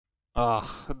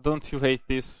Don't you hate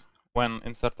this when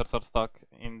inserters are stuck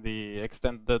in the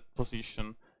extended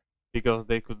position because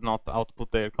they could not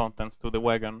output their contents to the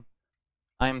wagon?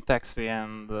 I'm taxi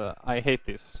and I hate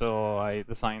this, so I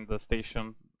designed a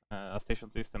station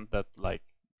system that like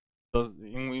does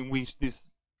in which this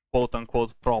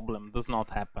quote-unquote problem does not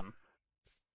happen.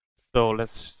 So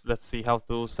let's see how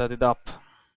to set it up.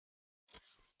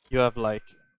 You have like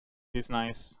this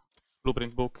nice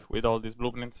blueprint book with all these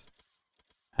blueprints,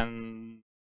 and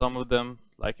some of them,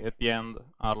 like at the end,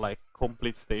 are like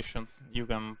complete stations. You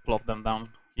can plop them down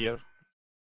here.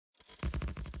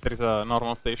 There is a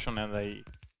normal station and a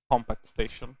compact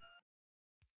station.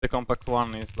 The compact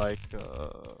one is like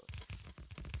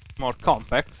more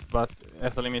compact, but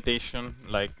as a limitation,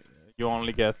 like you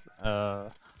only get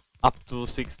up to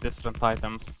 6 different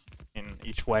items in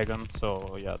each wagon.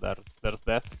 So yeah, there's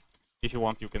that. If you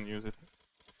want, you can use it.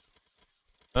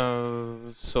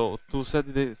 So to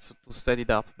set it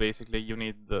up, basically you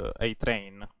need a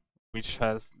train which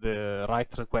has the right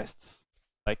requests.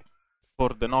 Like for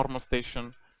the normal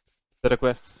station, the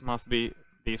requests must be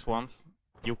these ones.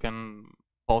 You can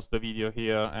pause the video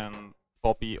here and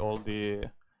copy all the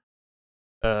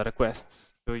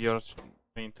requests to your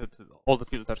all the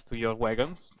filters to your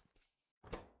wagons.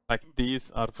 Like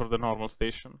these are for the normal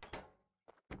station.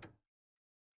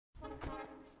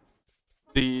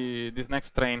 This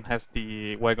next train has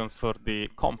the wagons for the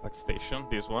compact station,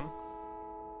 this one.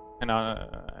 And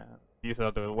these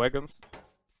are the wagons.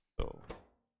 So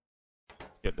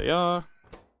here they are.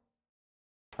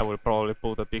 I will probably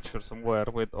put a picture somewhere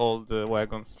with all the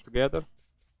wagons together.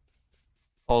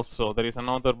 Also, there is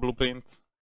another blueprint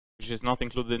which is not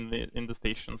included in the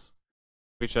stations,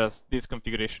 which has this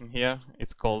configuration here.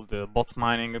 It's called the bot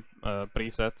mining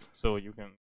preset, so you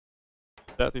can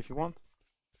do that if you want.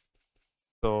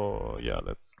 So yeah,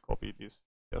 let's copy this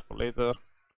here for later.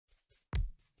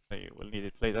 I will need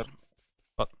it later,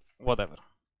 but whatever.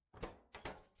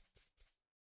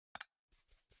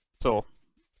 So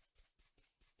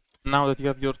now that you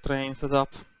have your train set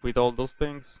up with all those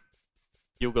things,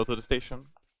 you go to the station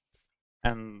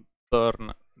and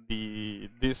turn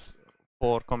these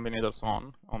 4 combinators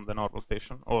on the normal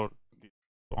station, or this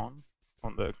on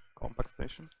the compact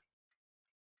station.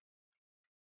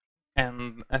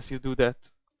 And as you do that,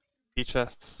 the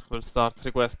chests will start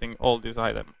requesting all these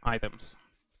items.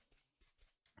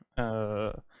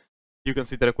 You can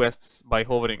see the requests by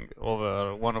hovering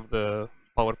over one of the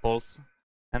power poles,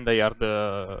 and they are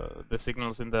the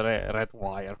signals in the red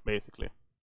wire, basically.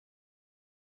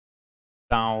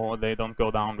 Now they don't go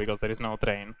down because there is no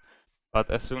train, but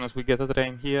as soon as we get a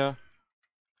train here,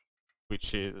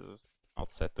 which is not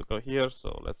set to go here,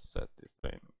 so let's set this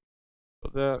train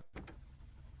to there.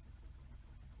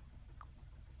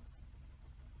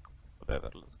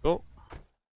 Whatever, let's go.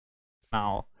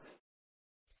 Now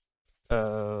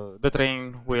the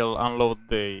train will unload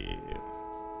the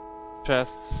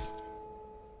chests,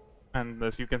 and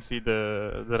as you can see,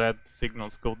 the red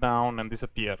signals go down and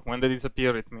disappear. When they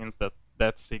disappear, it means that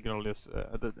that signal is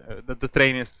the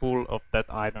train is full of that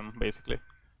item, basically.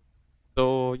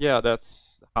 So yeah,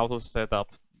 that's how to set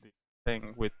up the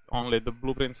thing with only the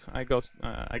blueprints I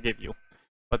gave you.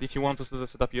 But if you want to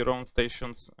set up your own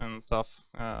stations and stuff,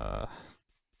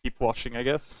 keep watching, I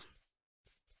guess.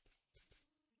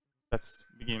 Let's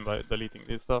begin by deleting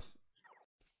this stuff.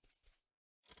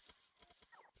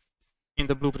 In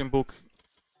the blueprint book,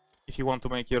 if you want to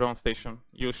make your own station,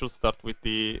 you should start with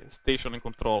the station and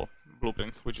control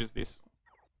blueprint, which is this.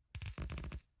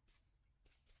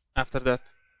 After that,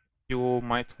 you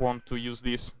might want to use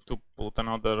this to put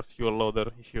another fuel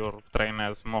loader if your train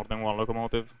has more than one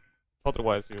locomotive.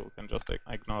 Otherwise, you can just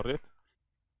ignore it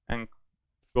and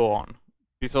go on.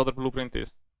 This other blueprint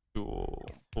is to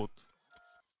put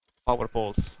power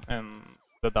poles and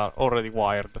that are already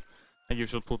wired, and you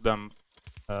should put them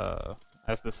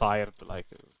as desired, like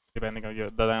depending on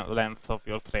the length of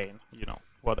your train, you know,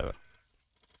 whatever.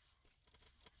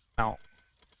 Now,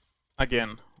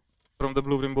 again, from the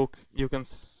blueprint book, you can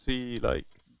see like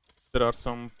there are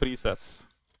some presets.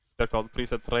 They're called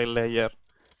preset rail layer,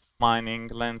 mining,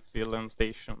 landfill and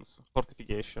stations,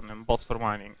 fortification, and bots for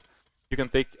mining. You can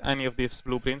take any of these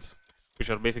blueprints, which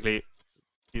are basically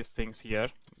these things here.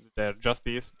 They're just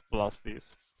these plus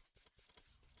these,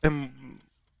 and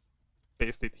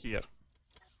paste it here.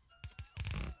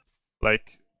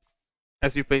 Like,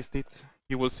 as you paste it,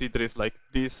 you will see there is like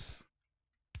this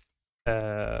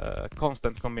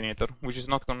constant combinator, which is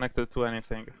not connected to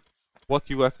anything. What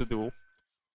you have to do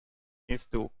is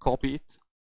to copy it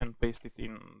and paste it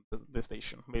in the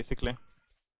station, basically,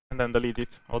 and then delete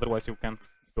it, otherwise you can't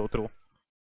go through.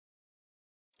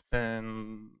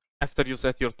 And after you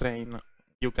set your train,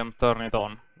 you can turn it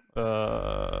on.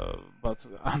 But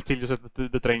until you set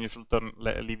the train, you should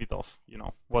leave it off, you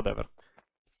know, whatever.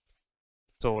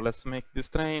 So let's make this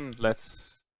train,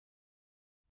 let's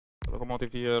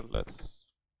locomotive here, let's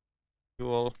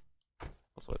fuel.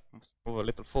 Also let's move a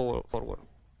little forward.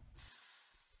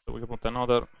 So we can put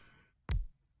another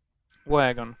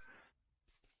wagon.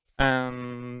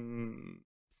 And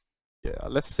yeah,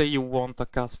 let's say you want a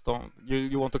custom,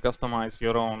 you want to customize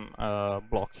your own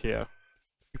block here.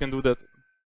 You can do that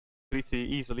pretty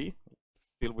easily,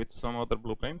 deal with some other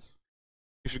blueprints.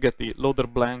 You should get the loader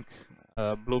blank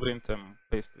blueprint and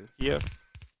paste it here.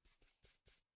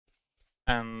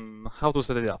 And how to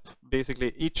set it up.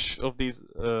 Basically, each of these,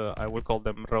 I will call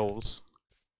them rows,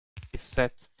 is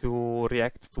set to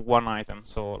react to one item.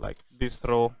 So like this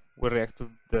row will react to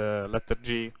the letter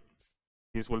G,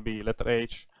 this will be letter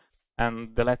H,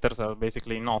 and the letters are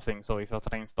basically nothing. So if a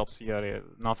train stops here,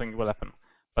 nothing will happen.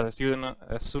 But as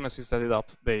soon as you set it up,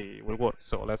 they will work.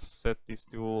 So let's set these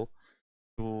to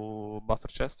buffer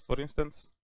chest, for instance.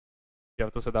 You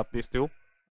have to set up these two.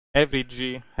 Every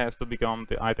G has to become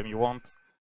the item you want,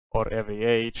 or every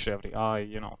H, every I,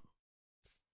 you know.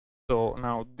 So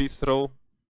now this row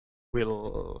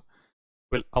will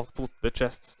output the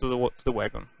chests to the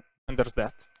wagon, and there's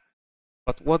that.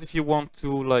 But what if you want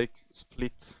to like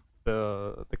split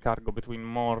the cargo between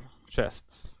more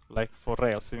chests, like for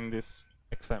rails in this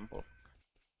example?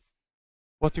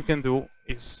 What you can do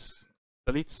is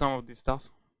delete some of this stuff,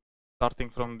 starting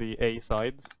from the A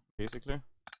side, basically.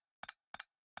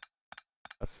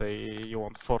 Let's say you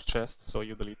want 4 chests, so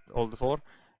you delete all the 4.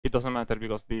 It doesn't matter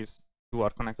because these 2 are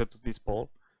connected to this pole.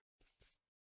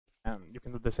 And you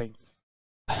can do the same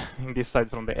in this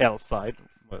side from the L side,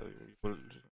 you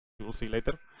will see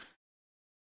later.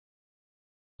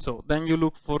 So then you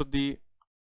look for these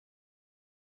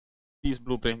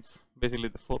blueprints, basically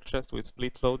the 4 chests with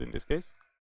split load in this case.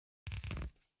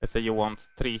 Let's say you want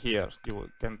 3 here, you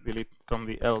can delete from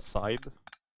the L side.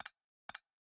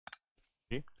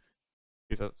 See?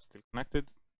 These are still connected.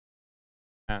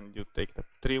 And you take the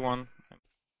 3 one, and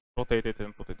rotate it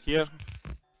and put it here.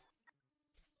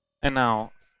 And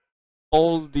now,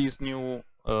 all these new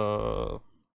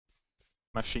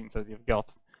machines that you've got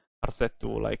are set to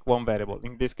like one variable.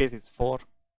 In this case, it's 4.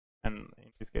 And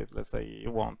in this case, let's say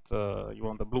you want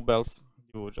the blue belts,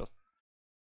 you just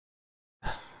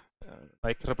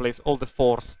like replace all the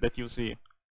 4s that you see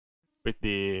with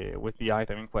the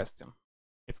item in question.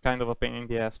 It's kind of a pain in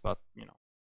the ass, but you know,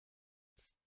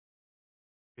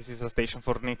 this is a station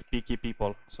for nitpicky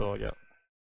people. So yeah,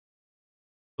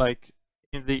 like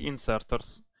in the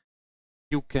inserters,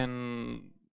 you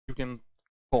can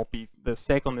copy the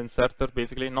second inserter,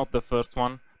 basically not the first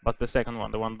one, but the second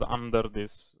one, the one under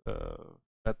this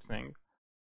red thing.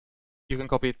 You can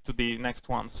copy it to the next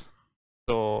ones.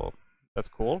 So that's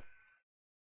cool.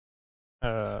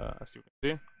 As you can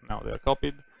see, now they are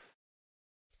copied.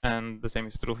 And the same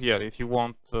is true here. If you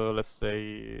want, let's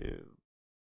say,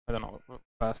 I don't know,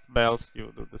 fast bells,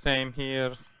 you do the same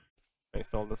here.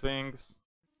 Paste all the things.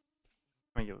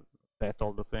 And you set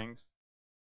all the things.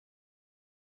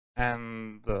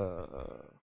 And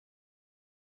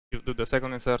you do the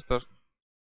second inserter,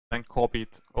 then copy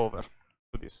it over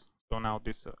to this. So now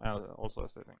this also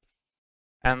has the thing.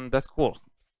 And that's cool.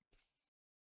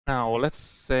 Now let's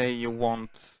say you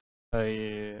want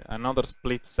another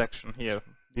split section here.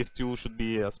 These two should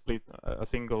be a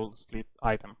single split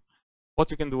item.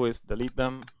 What you can do is delete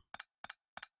them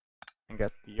and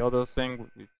get the other thing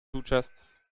with 2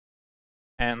 chests,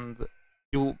 and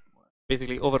you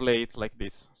basically overlay it like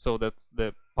this so that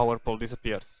the power pole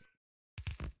disappears.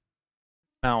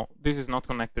 Now this is not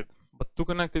connected, but to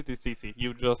connect it is easy.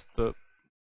 You just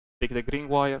take the green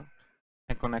wire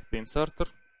and connect the inserter,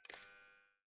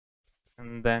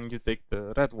 and then you take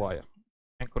the red wire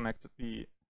and connect the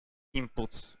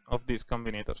inputs of these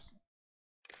combinators.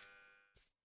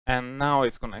 And now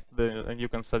it's connected, and you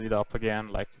can set it up again,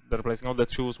 like replacing all the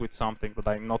 2s with something, but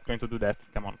I'm not going to do that,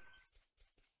 come on.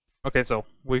 Okay, so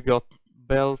we got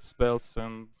belts,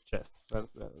 and chests.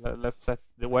 Let's set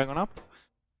the wagon up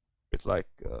with like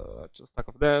just a stack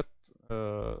of that,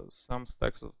 some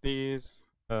stacks of these,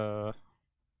 a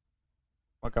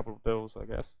couple of those, I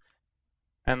guess.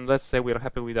 And let's say we're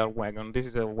happy with our wagon. This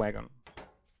is a wagon.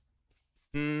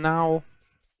 Now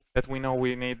that we know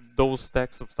we need those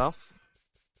stacks of stuff,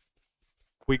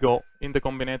 we go in the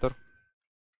combinator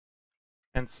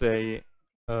and say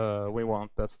we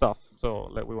want that stuff. So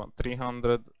we want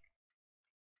 300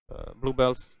 blue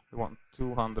belts, we want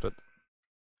 200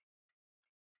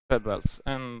 red belts,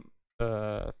 and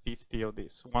 50 of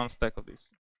this, 1 stack of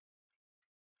this.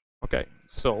 Okay,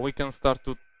 so we can start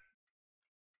to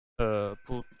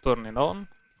turn it on.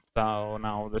 So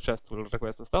now the chest will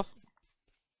request the stuff.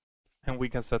 And we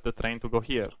can set the train to go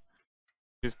here.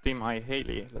 This team I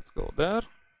Haley, let's go there.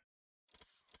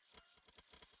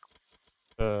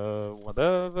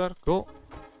 Whatever, go.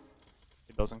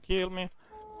 It doesn't kill me.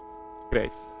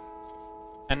 Great.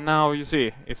 And now you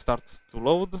see, it starts to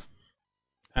load.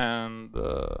 And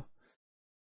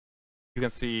you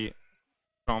can see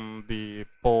from the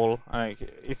pole,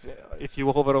 if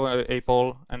you hover over a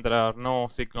pole and there are no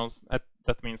signals,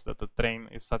 that means that the train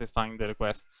is satisfying the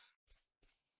requests.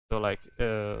 So like,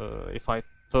 if I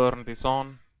turn this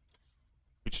on,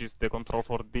 which is the control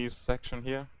for this section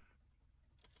here,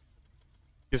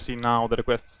 you see now the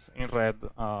requests in red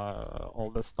are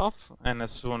all the stuff, and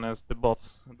as soon as the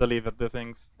bots deliver the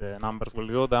things, the numbers will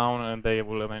go down and they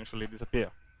will eventually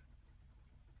disappear.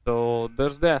 So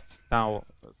there's that. Now,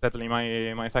 sadly,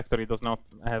 my factory does not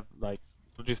have like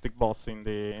logistic bots in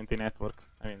the network.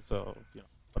 I mean, so you know,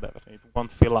 whatever, it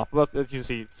won't fill up. But as you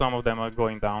see, some of them are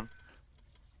going down.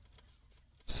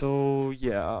 So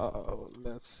yeah,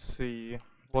 let's see.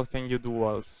 What can you do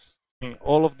else? I mean,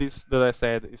 all of this that I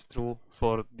said is true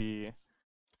for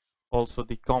also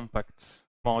the compact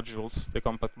modules, the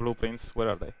compact blueprints. Where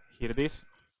are they? Here it is.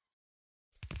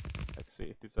 Let's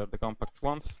see. These are the compact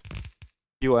ones.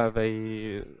 You have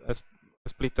a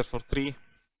splitter for three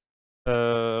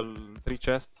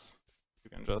chests. You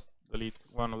can just delete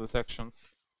one of the sections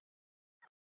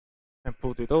and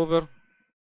put it over,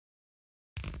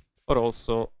 or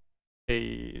also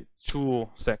two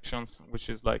sections, which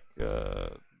is like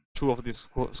two of these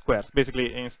squares.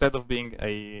 Basically, instead of being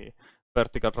a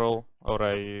vertical row or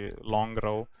a long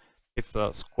row, it's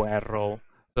a square row.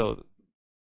 So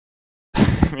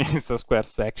I mean, it's a square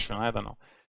section. I don't know.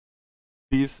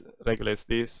 This regulates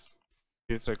this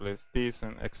regulates this,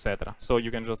 and etc. So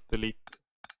you can just delete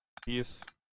these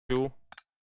two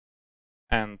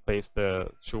and paste the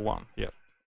two one here.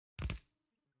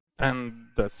 And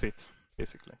that's it,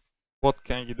 basically. What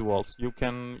can you do else? You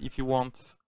can, if you want,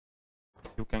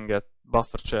 you can get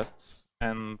buffer chests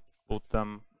and put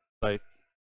them like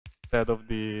instead of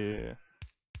the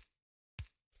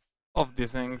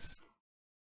things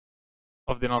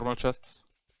of the normal chests.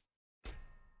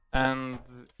 And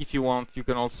if you want, you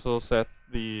can also set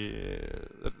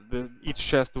each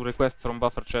chest to request from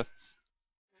buffer chests,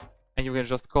 and you can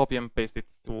just copy and paste it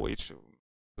to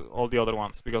all the other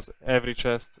ones, because every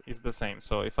chest is the same.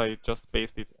 So if I just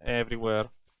paste it everywhere,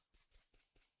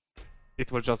 it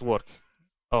will just work.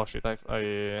 Oh shit! I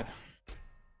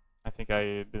think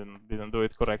I didn't do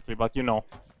it correctly, but you know,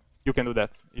 you can do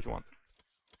that if you want.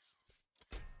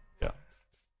 Yeah.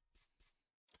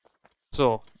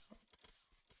 So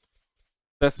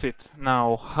that's it.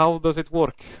 Now, how does it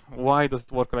work? Why does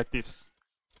it work like this?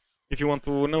 If you want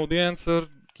to know the answer,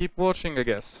 keep watching, I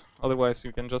guess. Otherwise,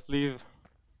 you can just leave,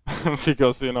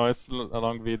 because, you know, it's a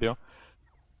long video.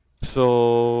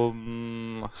 So,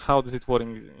 how does it work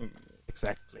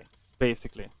exactly?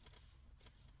 Basically,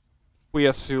 we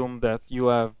assume that you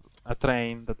have a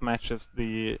train that matches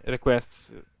the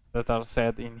requests that are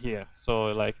said in here. So,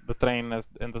 like, the train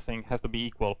and the thing has to be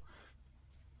equal.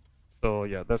 So,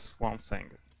 yeah, that's one thing.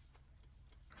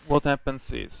 What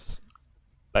happens is,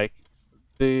 like,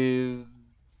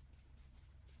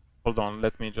 hold on,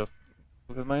 let me just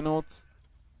look at my notes.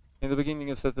 In the beginning,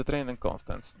 you set the train and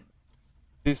constants.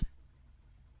 These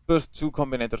first two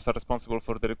combinators are responsible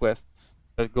for the requests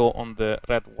that go on the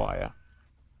red wire.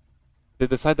 The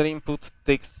decider input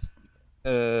takes...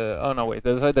 the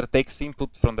decider takes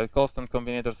input from the constant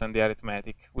combinators and the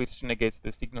arithmetic, which negates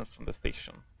the signal from the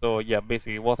station. So yeah,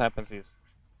 basically what happens is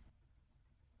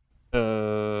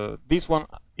this one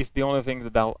is the only thing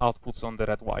that outputs on the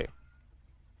red wire.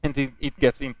 And it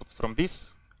gets inputs from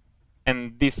this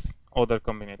and this other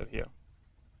combinator here.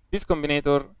 This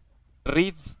combinator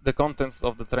reads the contents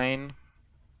of the train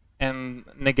and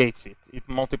negates it. It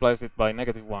multiplies it by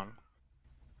 -1.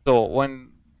 So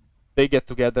when they get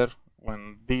together,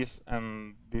 when this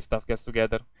and this stuff gets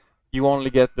together, you only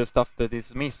get the stuff that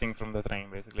is missing from the train,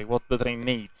 basically, what the train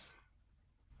needs.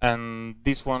 And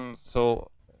this one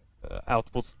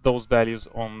outputs those values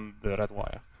on the red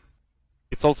wire.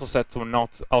 It's also set to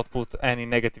not output any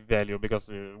negative value, because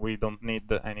we don't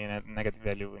need any negative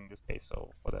value in this case,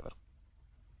 so whatever.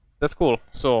 That's cool.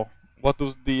 So, what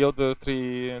do the other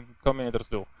three combinators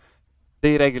do?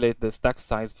 They regulate the stack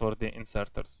size for the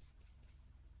inserters.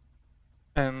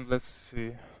 And let's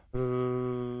see.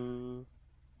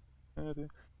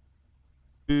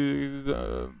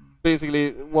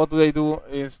 Basically, what they do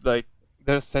is like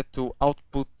they're set to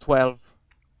output 12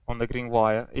 on the green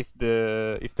wire if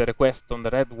the request on the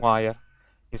red wire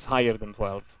is higher than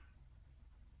 12.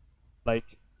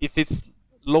 Like if it's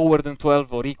lower than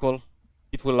 12 or equal,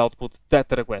 it will output that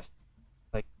request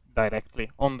like directly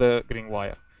on the green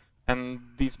wire, and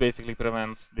this basically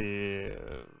prevents the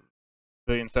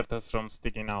inserters from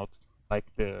sticking out, like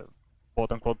the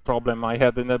quote-unquote problem I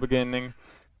had in the beginning.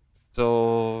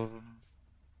 So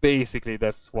basically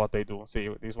that's what they do. See,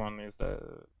 this one is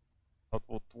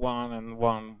output 1 and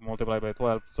 1 multiplied by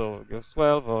 12, so it gives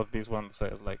 12, or this one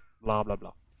says like blah blah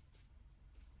blah.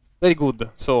 Very good.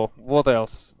 So what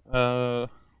else?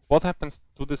 What happens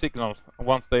to the signal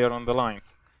once they are on the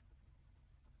lines?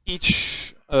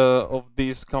 Each of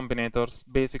these combinators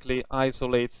basically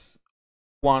isolates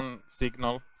one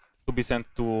signal to be sent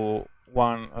to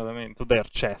to their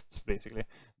chests, basically.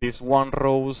 These one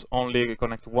rows only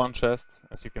connect to one chest.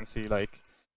 As you can see, like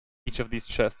each of these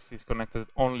chests is connected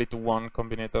only to one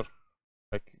combinator,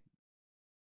 like,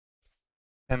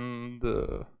 and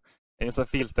it's a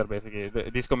filter basically.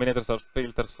 These combinators are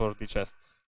filters for the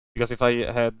chests, because if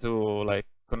I had to like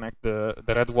connect the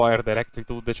red wire directly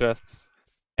to the chests,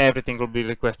 everything will be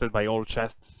requested by all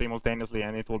chests simultaneously,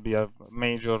 and it will be a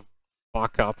major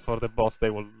fuck up for the boss. They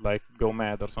will like go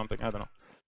mad or something, I don't know.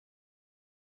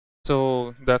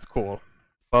 So that's cool.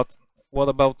 But what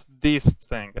about this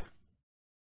thing?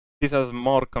 This has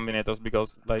more combinators,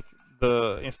 because like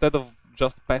instead of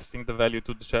just passing the value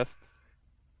to the chest,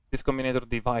 this combinator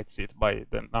divides it by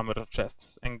the number of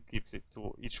chests and gives it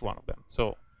to each one of them.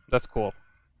 So that's cool.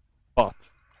 But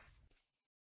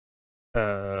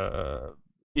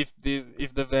if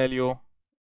the value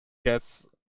gets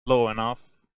low enough,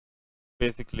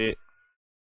 basically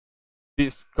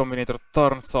this combinator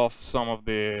turns off some of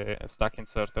the stack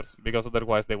inserters, because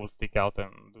otherwise they will stick out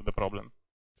and do the problem.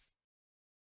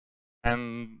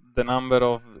 And the number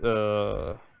of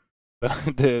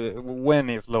when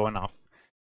is low enough,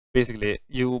 basically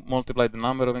you multiply the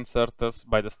number of inserters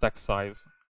by the stack size,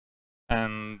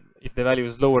 and if the value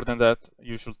is lower than that,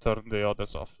 you should turn the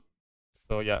others off.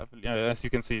 So yeah, as you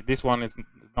can see, this one is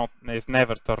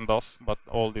never turned off, but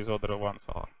all these other ones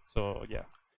are. So yeah.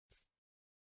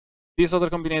 This other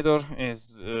combinator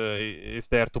is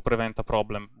there to prevent a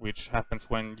problem, which happens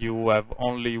when you have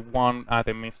only one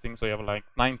item missing. So you have like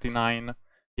 99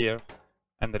 here,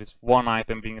 and there is one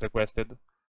item being requested.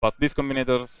 But this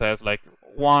combinator says like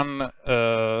 1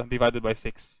 divided by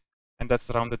 6, and that's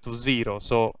rounded to 0.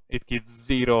 So it gives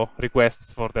 0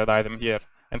 requests for that item here,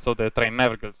 and so the train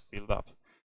never gets filled up.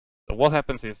 So what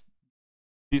happens is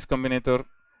this combinator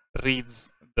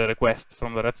reads the request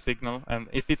from the red signal, and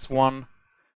if it's 1,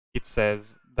 it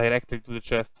says directly to the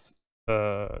chests,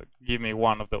 give me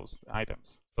one of those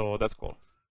items. So that's cool.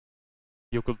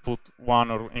 You could put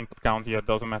 1 or input count here,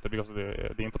 doesn't matter, because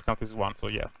the input count is 1, so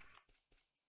yeah.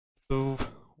 So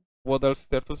what else is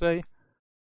there to say?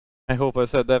 I hope I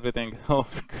said everything. Oh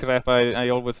crap, I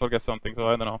always forget something, so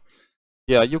I don't know.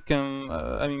 Yeah, you can,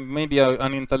 I mean, maybe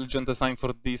an intelligent design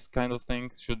for this kind of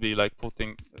thing should be like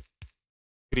putting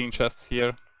green chests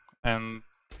here, and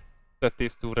set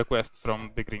this to request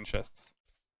from the green chests.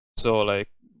 So like,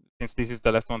 since this is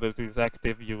the last one that is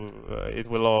active, it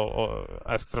will all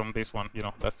ask from this one. You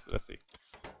know, let's see.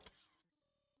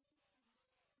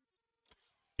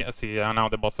 Yeah, see, now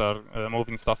the bots are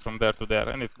moving stuff from there to there,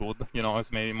 and it's good. You know,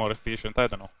 it's maybe more efficient. I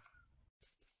don't know.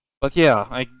 But yeah,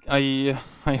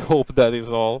 I hope that is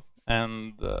all,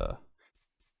 and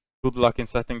good luck in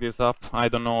setting this up. I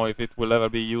don't know if it will ever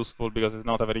be useful, because it's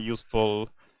not a very useful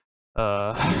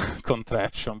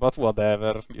contraption, but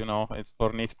whatever, you know, it's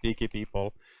for nitpicky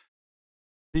people.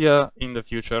 See ya in the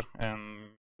future,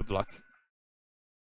 and good luck.